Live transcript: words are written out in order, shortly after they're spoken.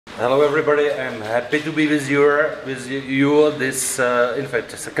Hello everybody, I'm happy to be with you this, in fact,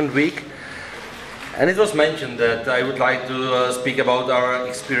 second week. And it was mentioned that I would like to speak about our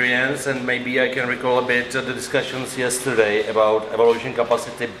experience, and maybe I can recall a bit the discussions yesterday about evaluation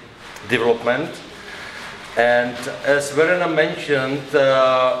capacity development. And as Verena mentioned,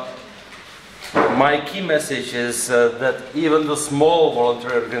 my key message is that even the small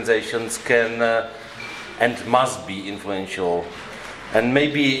voluntary organizations can and must be influential. And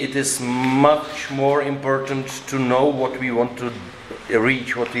maybe it is much more important to know what we want to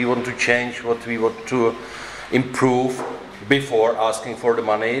reach, what we want to change, what we want to improve before asking for the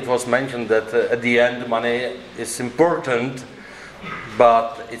money. It was mentioned that at the end money is important,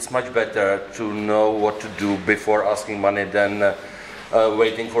 but it's much better to know what to do before asking money than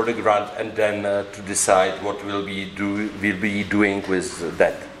waiting for the grant and then to decide what we'll be doing with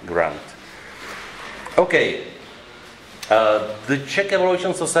that grant. Okay. The Czech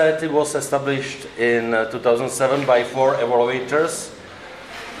Evaluation Society was established in 2007 by 4 evaluators,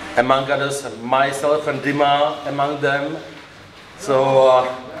 among others myself and Dima among them. So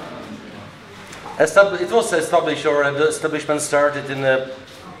it was established, or the establishment started in a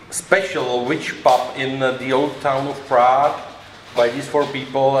special witch pub in the old town of Prague by these 4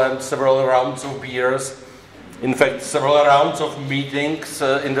 people, and several rounds of beers. In fact, several rounds of meetings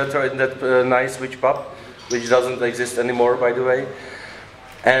in that nice witch pub, which doesn't exist anymore, by the way.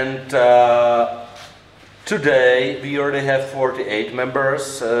 And today we already have 48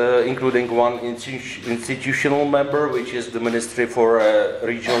 members, including 1 institutional member, which is the Ministry for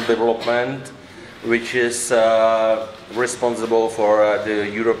Regional Development, which is responsible for the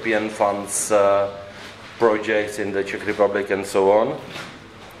European funds projects in the Czech Republic and so on.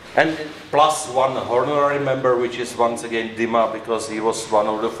 And plus 1 honorary member, which is once again Dima, because he was one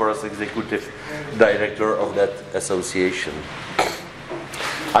of the first executive director of that association.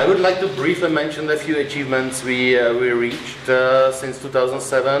 I would like to briefly mention a few achievements we reached since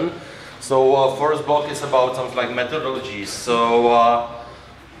 2007. So first block is about something like methodologies. So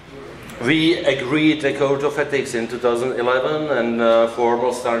we agreed a code of ethics in 2011 and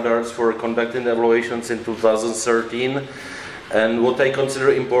formal standards for conducting evaluations in 2013. And what I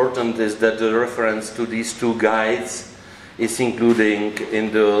consider important is that the reference to these 2 guides is including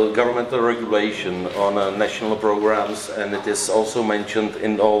in the governmental regulation on national programs, and it is also mentioned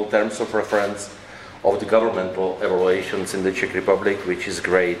in all terms of reference of the governmental evaluations in the Czech Republic, which is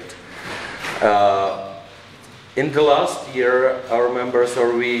great. In the last year, our members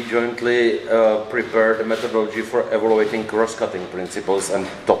or we jointly prepared a methodology for evaluating cross-cutting principles and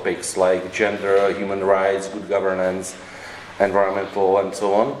topics like gender, human rights, good governance, environmental and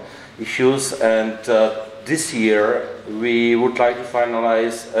so on issues, and this year we would like to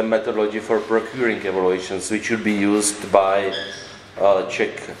finalize a methodology for procuring evaluations, which should be used by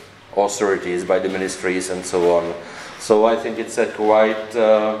Czech authorities, by the ministries and so on. So I think it's a quite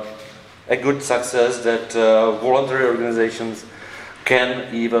a good success that voluntary organizations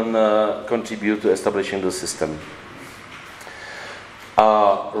can even contribute to establishing the system.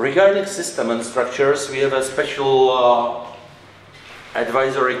 Regarding system and structures, we have a special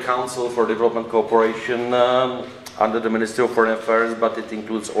Advisory Council for Development Cooperation under the Ministry of Foreign Affairs, but it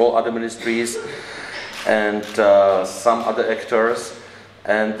includes all other ministries and some other actors.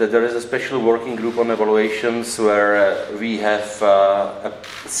 And there is a special working group on evaluations where we have a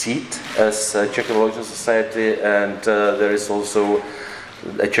seat as a Czech Evaluation Society, and there is also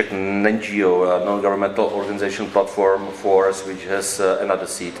a Czech NGO, non-governmental organization platform for us, which has another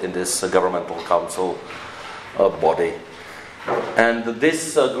seat in this governmental council body. And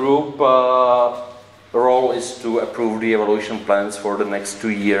this group role is to approve the evaluation plans for the next 2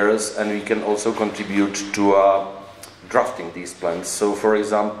 years, and we can also contribute to drafting these plans. So for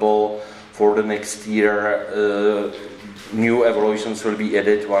example, for the next year, new evaluations will be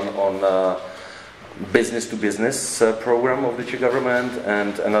added, one on business-to-business program of the Czech government,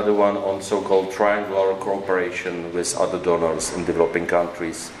 and another one on so-called triangular cooperation with other donors in developing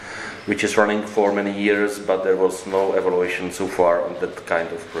countries, which is running for many years, but there was no evaluation so far on that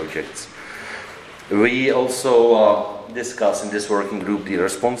kind of projects. We also discuss in this working group the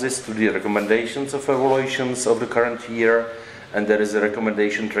responses to the recommendations of evaluations of the current year, and there is a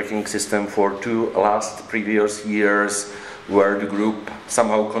recommendation tracking system for 2 previous years, where the group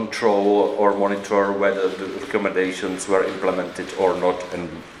somehow control or monitor whether the recommendations were implemented or not,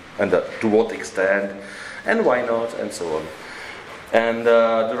 and to what extent, and why not, and so on. And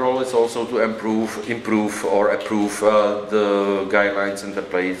the role is also to improve or approve the guidelines and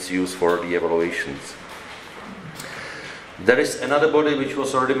templates used for the evaluations. There is another body which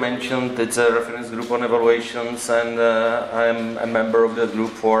was already mentioned. It's a reference group on evaluations, and I'm a member of the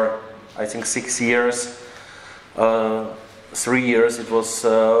group for, I think, 6 years. 3 years it was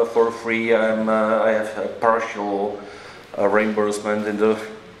for free. I have a partial reimbursement in the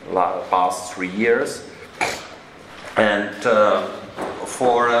past 3 years, and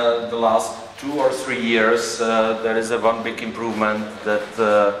for the last 2 or 3 years there is one big improvement,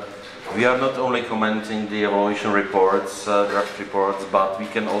 that we are not only commenting the evaluation reports, draft reports, but we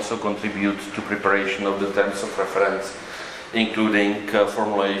can also contribute to preparation of the terms of reference, including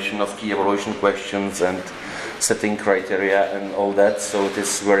formulation of key evaluation questions and setting criteria and all that. So it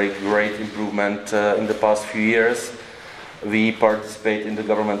is very great improvement in the past few years. We participate in the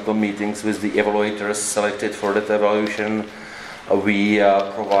governmental meetings with the evaluators selected for that evaluation. We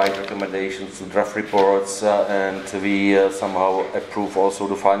provide recommendations to draft reports, and we somehow approve also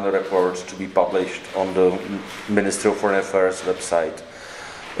the final reports to be published on the Ministry of Foreign Affairs website.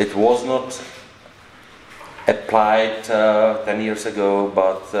 It was not applied 10 years ago,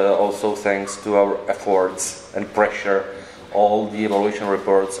 but also thanks to our efforts and pressure, all the evaluation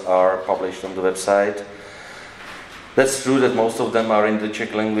reports are published on the website. That's true that most of them are in the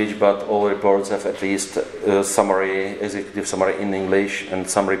Czech language, but all reports have at least a summary, executive summary in English, and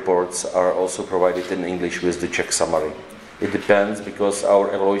some reports are also provided in English with the Czech summary. It depends, because our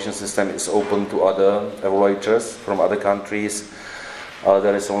evaluation system is open to other evaluators from other countries.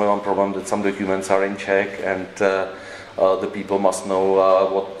 There is only one problem, that some documents are in Czech, and the people must know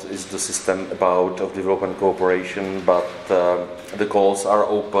what is the system about of development cooperation, but the calls are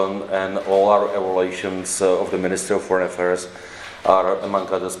open, and all our evaluations of the Ministry of Foreign Affairs are, among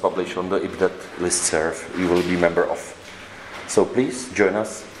others, published on the IPDET listserv you will be member of. So please join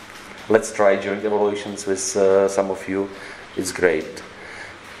us. Let's try joint evaluations with some of you. It's great.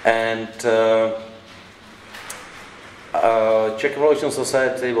 And Czech Evaluation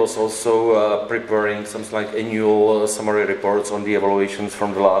Society was also preparing something like annual summary reports on the evaluations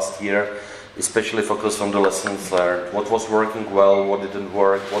from the last year, especially focused on the lessons learned. What was working well, what didn't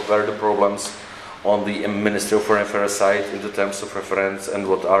work, what were the problems on the Ministry of Foreign Affairs side in the terms of reference, and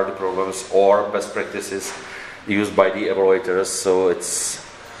what are the problems or best practices used by the evaluators. So it's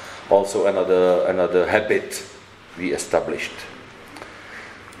also another habit we established.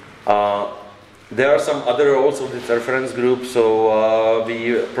 There are some other roles of the reference group, so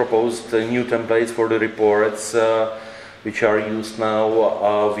we proposed new templates for the reports which are used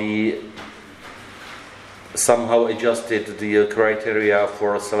now. We somehow adjusted the criteria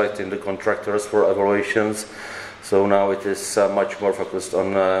for selecting the contractors for evaluations, so now it is much more focused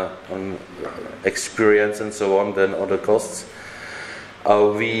on experience and so on than on the costs.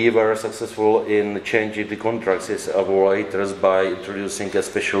 We were successful in changing the contracts as evaluators by introducing a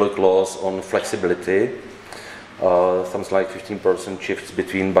special clause on flexibility, something like 15% shifts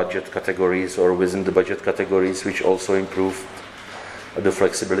between budget categories or within the budget categories, which also improved the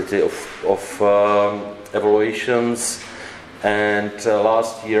flexibility of evaluations. And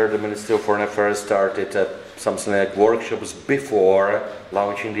last year the Ministry of Foreign Affairs started something like workshops before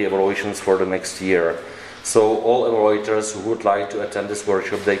launching the evaluations for the next year. So all evaluators who would like to attend this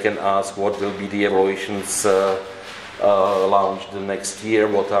workshop, they can ask what will be the evaluations launched the next year,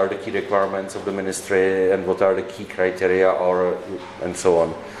 what are the key requirements of the ministry, and what are the key criteria, and so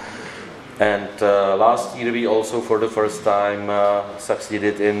on. And last year we also for the first time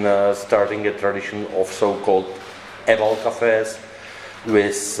succeeded in starting a tradition of so-called eval cafes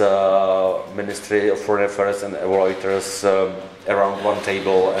with Ministry of Foreign Affairs and evaluators around one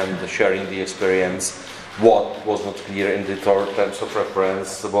table and sharing the experience, what was not clear in the terms of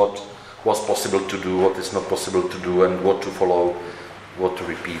reference, what was possible to do, what is not possible to do, and what to follow, what to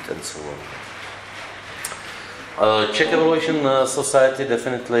repeat, and so on. Czech Evaluation Society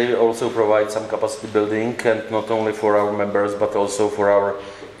definitely also provides some capacity building, and not only for our members but also for our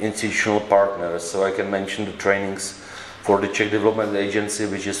institutional partners. So I can mention the trainings for the Czech Development Agency,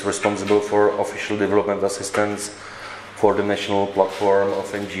 which is responsible for official development assistance, for the national platform of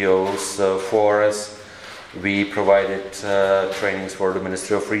NGOs. For us, we provided trainings for the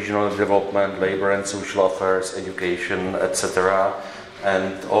Ministry of Regional Development, Labour and Social Affairs, Education, etc.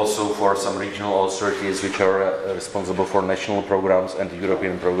 And also for some regional authorities which are responsible for national programs and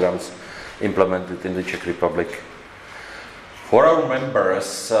European programs implemented in the Czech Republic. For our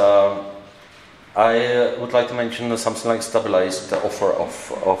members, I would like to mention something like stabilized offer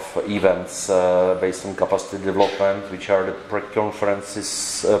of events based on capacity development, which are the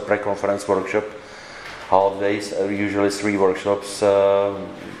pre-conference workshop. Half days, usually 3 workshops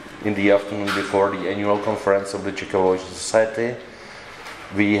in the afternoon before the annual conference of the Czech Evaluation Society.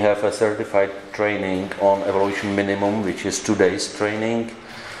 We have a certified training on evaluation minimum, which is 2 days training.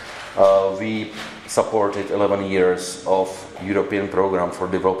 We supported 11 years of European program for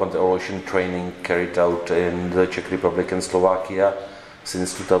development evaluation training carried out in the Czech Republic and Slovakia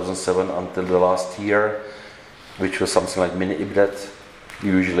since 2007 until the last year, which was something like mini IPDET.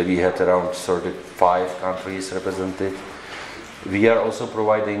 Usually we had around 35 countries represented. We are also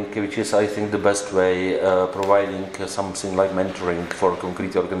providing, which is I think the best way, providing something like mentoring for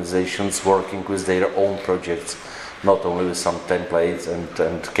concrete organizations working with their own projects, not only with some templates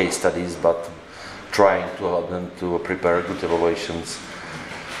and case studies, but trying to help them to prepare good evaluations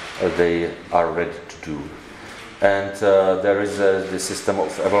they are ready to do. And there is the system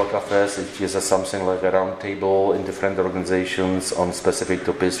of Eval Cafes, which is something like a round table in different organizations on specific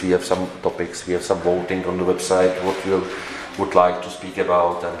topics. We have some topics, we have some voting on the website, what you would like to speak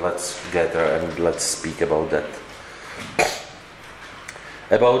about, and let's gather and let's speak about that.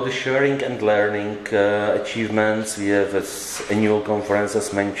 About the sharing and learning achievements, we have this annual conference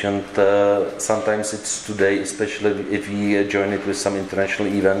as mentioned. Sometimes it's today, especially if we join it with some international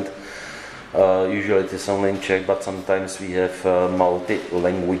event. Usually it is only in Czech, but sometimes we have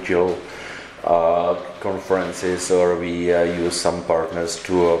multi-languageal conferences, or we use some partners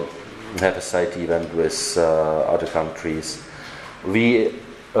to have a side event with other countries. We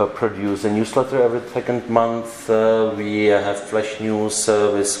produce a newsletter every second month. We have flash news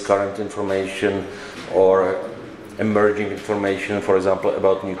with current information or emerging information, for example,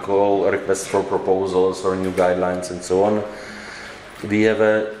 about new call requests for proposals or new guidelines and so on. We have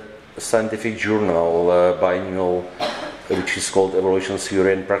a scientific journal, biannual, which is called Evaluation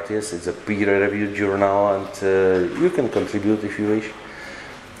Theory and Practice. It's a peer-reviewed journal, and you can contribute if you wish.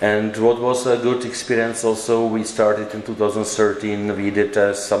 And what was a good experience also, we started in 2013, we did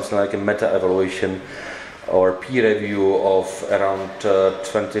something like a meta-evaluation or peer review of around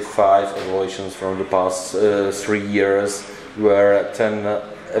 25 evaluations from the past 3 years, where 10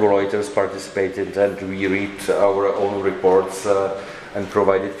 evaluators participated, and we read our own reports and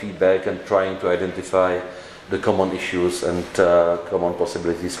provided feedback and trying to identify the common issues and common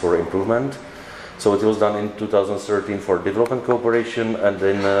possibilities for improvement. So it was done in 2013 for development cooperation, and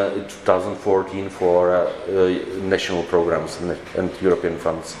then in 2014 for national programs and European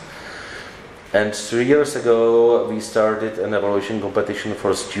funds. And 3 years ago we started an evaluation competition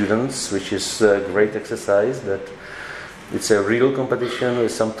for students, which is a great exercise. That it's a real competition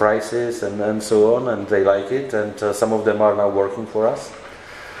with some prizes and so on, and they like it, and some of them are now working for us.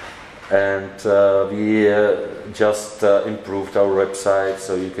 And we just improved our website,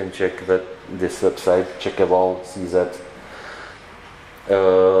 so you can check that this website, Czech-Eval.cz.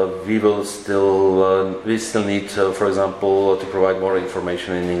 We still need, for example, to provide more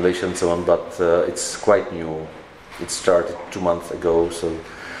information in English and so on, but it's quite new. It started 2 months ago, so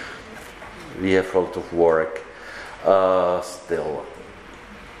we have a lot of work still.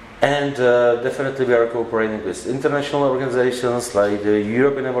 And definitely we are cooperating with international organizations like the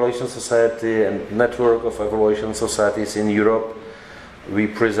European Evaluation Society and Network of Evaluation Societies in Europe. We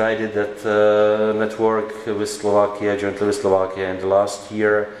presided that network with Slovakia, jointly with Slovakia, and last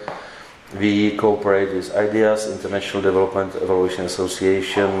year we cooperate with IDEAS, International Development Evaluation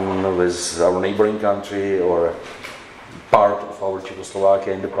Association, with our neighboring country or part of our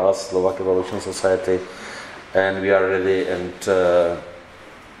Czechoslovakia in the past, Slovak Evaluation Society, and we are ready and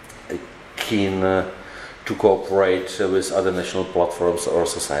keen to cooperate with other national platforms or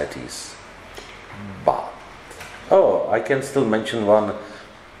societies. But I can still mention one,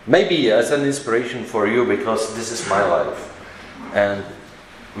 maybe as an inspiration for you, because this is my life. And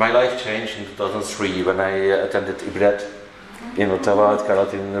my life changed in 2003 when I attended IPDET in Ottawa at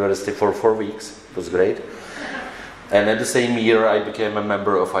Carleton University for 4 weeks. It was great. And at the same year I became a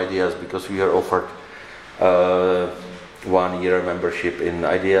member of IDEAS, because we are offered 1 year membership in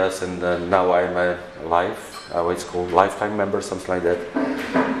IDEAS, and now I'm a it's called lifetime member, something like that,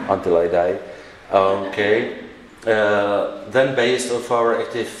 until I die. Then based on our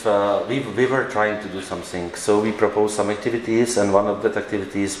active, we were trying to do something, so we proposed some activities, and one of that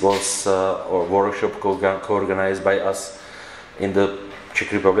activities was a workshop co-organized by us in the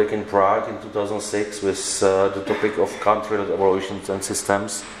Czech Republic in Prague in 2006 with the topic of country evaluations and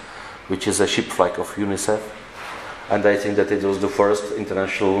systems, which is a ship flag of UNICEF. And I think that it was the first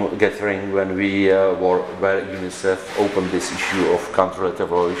international gathering when where UNICEF opened this issue of country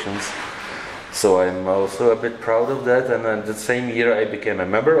evaluations. So I'm also a bit proud of that. And then the same year I became a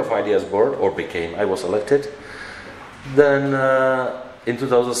member of IDEAS board, I was elected. Then in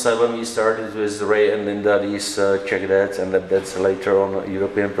 2007 we started with Ray and Linda these CheckDETs and LabDETs later on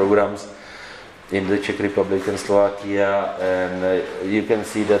European programs. in the Czech Republic and Slovakia, and you can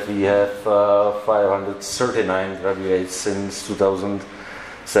see that we have 539 graduates since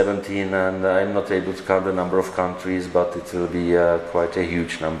 2017, and I'm not able to count the number of countries, but it will be quite a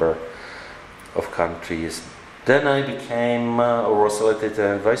huge number of countries. Then I became or was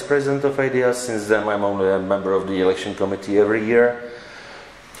elected Vice President of IDEA. Since then I'm only a member of the election committee every year.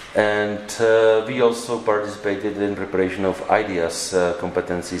 And we also participated in preparation of IDEA's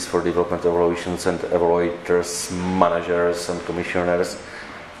competencies for development evaluations and evaluators, managers and commissioners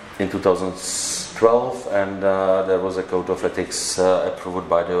in 2012, and there was a code of ethics approved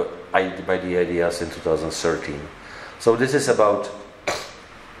by the IDEAs in 2013. So this is about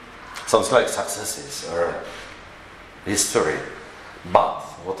sounds like successes or history, but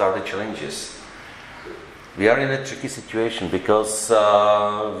what are the challenges? We are in a tricky situation because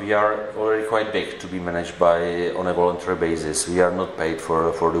we are already quite big to be managed on a voluntary basis. We are not paid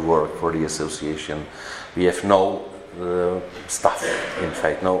for the work for the association. We have no staff, in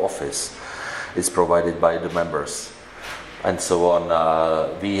fact, no office. It's provided by the members and so on.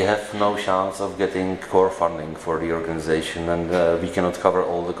 We have no chance of getting core funding for the organization, and we cannot cover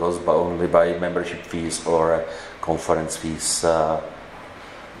all the costs only by membership fees or conference fees.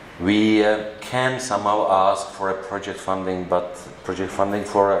 We can somehow ask for a project funding, but project funding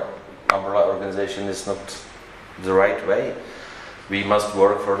for an umbrella organization is not the right way. We must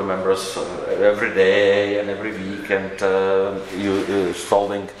work for the members every day and every week, and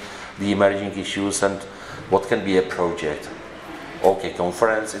solving the emerging issues and what can be a project. Okay,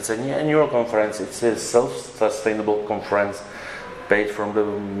 conference, it's an annual conference, it's a self-sustainable conference paid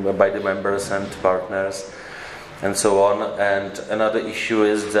by the members and partners, and so on. And another issue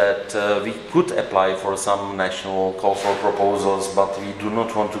is that we could apply for some national call for proposals, but we do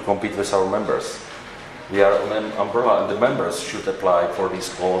not want to compete with our members. We are on an umbrella, and the members should apply for these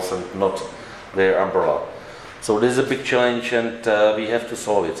calls and not their umbrella. So this is a big challenge, and we have to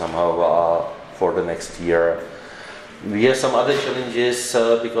solve it somehow for the next year. We have some other challenges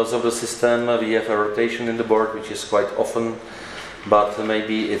because of the system. We have a rotation in the board, which is quite often, but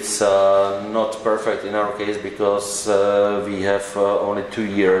maybe it's not perfect in our case because we have only 2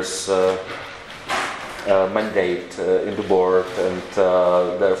 years mandate in the board, and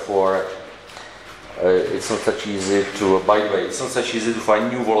therefore it's not such easy to, by the way, it's not such easy to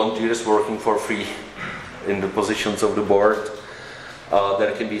find new volunteers working for free in the positions of the board.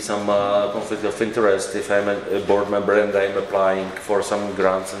 There can be some conflict of interest if I'm a board member and I'm applying for some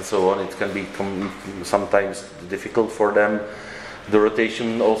grants and so on. It can be sometimes difficult for them. The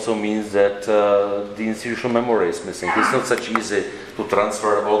rotation also means that the institutional memory is missing. It's not such easy to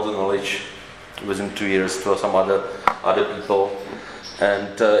transfer all the knowledge within 2 years to some other people.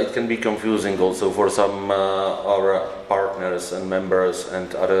 And it can be confusing also for some our partners and members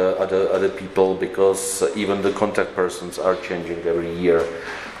and other people, because even the contact persons are changing every year.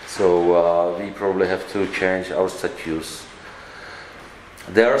 So we probably have to change our statutes.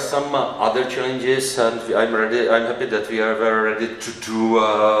 There are some other challenges, and I'm happy that we are very ready to do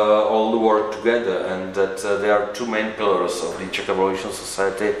all the work together, and that there are 2 main pillars of the Czech Evaluation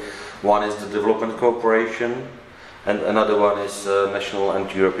Society. One is the development cooperation, and another one is national and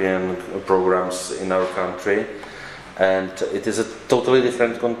European programs in our country. And it is a totally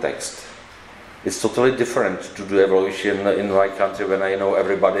different context. It's totally different to do evaluation in my country when I know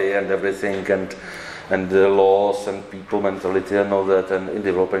everybody and everything, and the laws and people mentality and all that, and in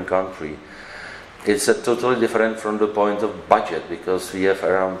developing country. It's totally different from the point of budget, because we have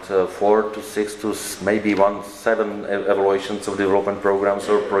around 4 to 6 to maybe 7 evaluations of development programs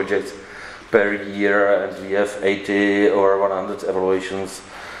or projects per year, and we have 80 or 100 evaluations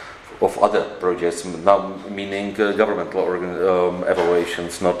of other projects, now meaning governmental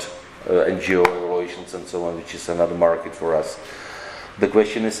evaluations, not NGO evaluations and so on, which is another market for us. The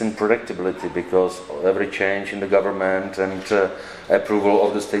question is in predictability, because every change in the government and approval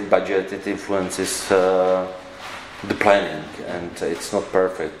of the state budget, it influences the planning, and it's not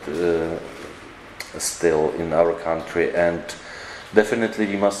perfect still in our country. And definitely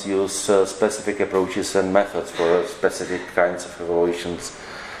we must use specific approaches and methods for specific kinds of evaluations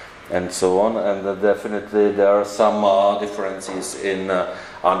and so on. And definitely there are some differences in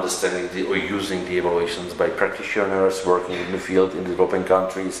understanding or using the evaluations by practitioners working in the field in developing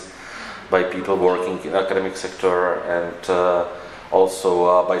countries, by people working in the academic sector, and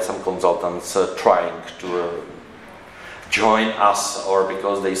also by some consultants trying to join us, or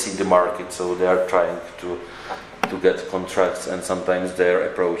because they see the market, so they are trying to get contracts, and sometimes their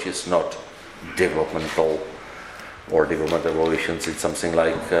approach is not developmental or development evaluations. It's something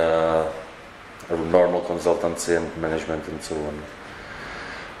like normal consultancy and management and so on.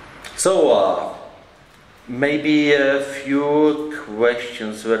 So Maybe a few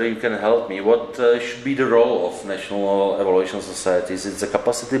questions where you can help me. What should be the role of national evaluation societies? Is it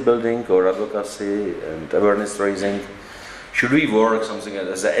capacity building or advocacy and awareness raising? Should we work something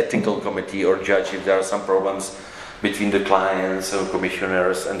as an ethical committee or judge if there are some problems between the clients and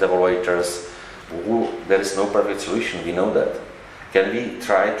commissioners and evaluators? There is no perfect solution, we know that. Can we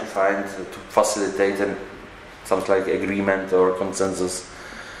try to facilitate something like agreement or consensus?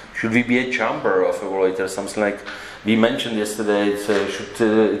 Should we be a chamber of evaluators? Something like we mentioned yesterday.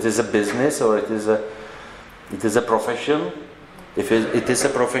 It is a business or it is a profession. If it is a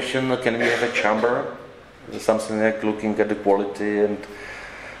profession, can we have a chamber? Something like looking at the quality and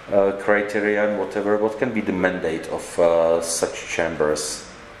criteria and whatever. What can be the mandate of such chambers?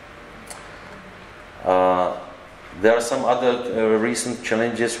 There are some other recent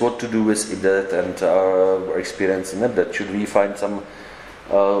challenges. What to do with IPDET and our experience in IPDET? Should we find some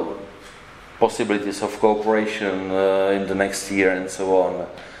possibilities of cooperation in the next year and so on?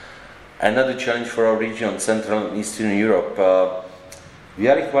 Another challenge for our region, Central and Eastern Europe. We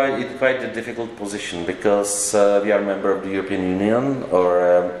are in quite a difficult position because we are a member of the European Union,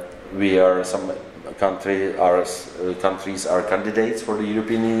 or we are some countries are candidates for the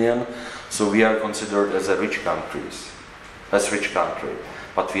European Union, so we are considered as rich country,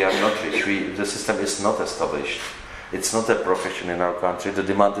 but we are not rich. The system is not established. It's not a profession in our country. The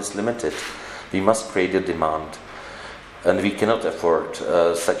demand is limited. We must create a demand, and we cannot afford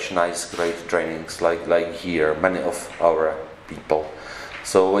such nice, great trainings like here. Many of our people.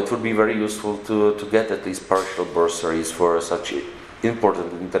 So it would be very useful to get at least partial bursaries for such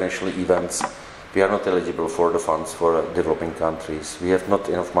important international events. We are not eligible for the funds for developing countries. We have not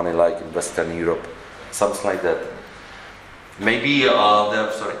enough money like in Western Europe, something like that. Maybe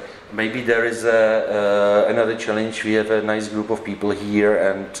maybe there is another challenge. We have a nice group of people here,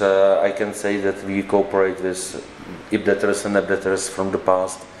 and I can say that we cooperate with IPDETers and IPDETers from the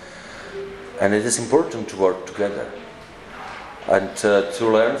past, and it is important to work together and to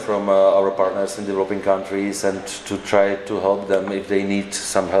learn from our partners in developing countries and to try to help them if they need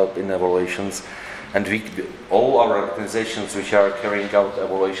some help in evaluations. And all our organizations which are carrying out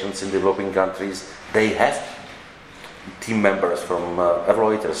evaluations in developing countries, they have team members from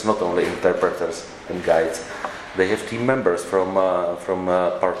evaluators, not only interpreters and guides. They have team members from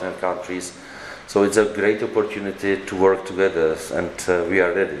partner countries. So it's a great opportunity to work together, and we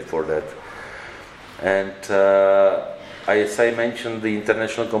are ready for that. And as I mentioned, the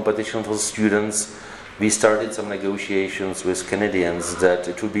international competition for students, we started some negotiations with Canadians that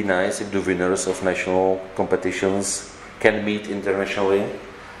it would be nice if the winners of national competitions can meet internationally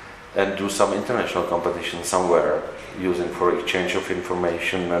and do some international competition somewhere, using for exchange of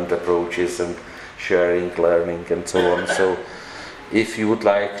information and approaches and sharing, learning and so on. So if you would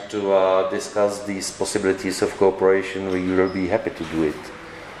like to discuss these possibilities of cooperation, we will be happy to do it.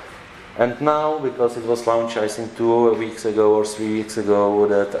 And now, because it was launched I think 2 weeks ago or 3 weeks ago,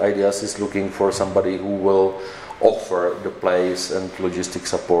 that IDEAS is looking for somebody who will offer the place and logistic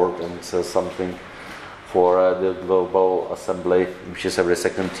support and something for the Global Assembly, which is every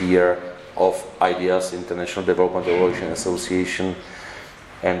second year of IDEAS, International Development Evaluation Association,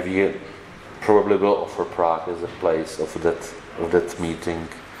 and we probably will offer Prague as a place of that meeting.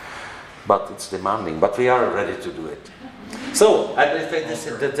 But it's demanding, but we are ready to do it. So, I think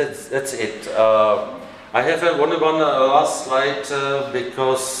that's it. I have one last slide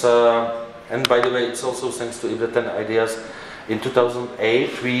because, and by the way, it's also thanks to IPDET and IDEAS. In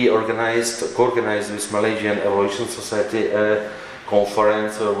 2008, we co-organized with Malaysian Evaluation Society a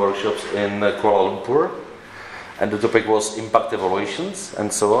conference or workshops in Kuala Lumpur, and the topic was impact evaluations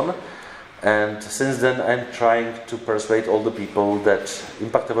and so on. And since then, I'm trying to persuade all the people that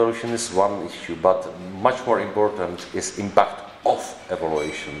impact evaluation is one issue, but much more important is impact of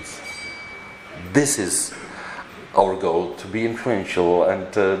evaluations. This is our goal, to be influential,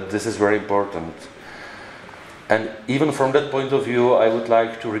 and this is very important. And even from that point of view, I would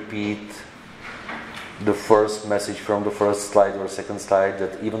like to repeat the first message from the first slide or second slide,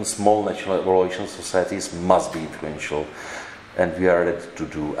 that even small national evaluation societies must be influential. And we are ready to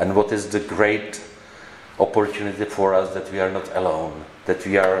do. And what is the great opportunity for us, that we are not alone, that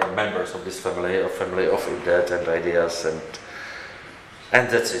we are members of this family of IPDET and IDEAS, and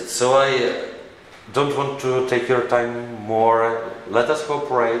that's it. So I don't want to take your time more. Let us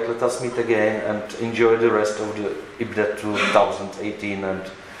cooperate, let us meet again, and enjoy the rest of the IPDET 2018. And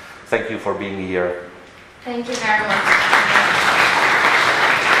thank you for being here. Thank you very much.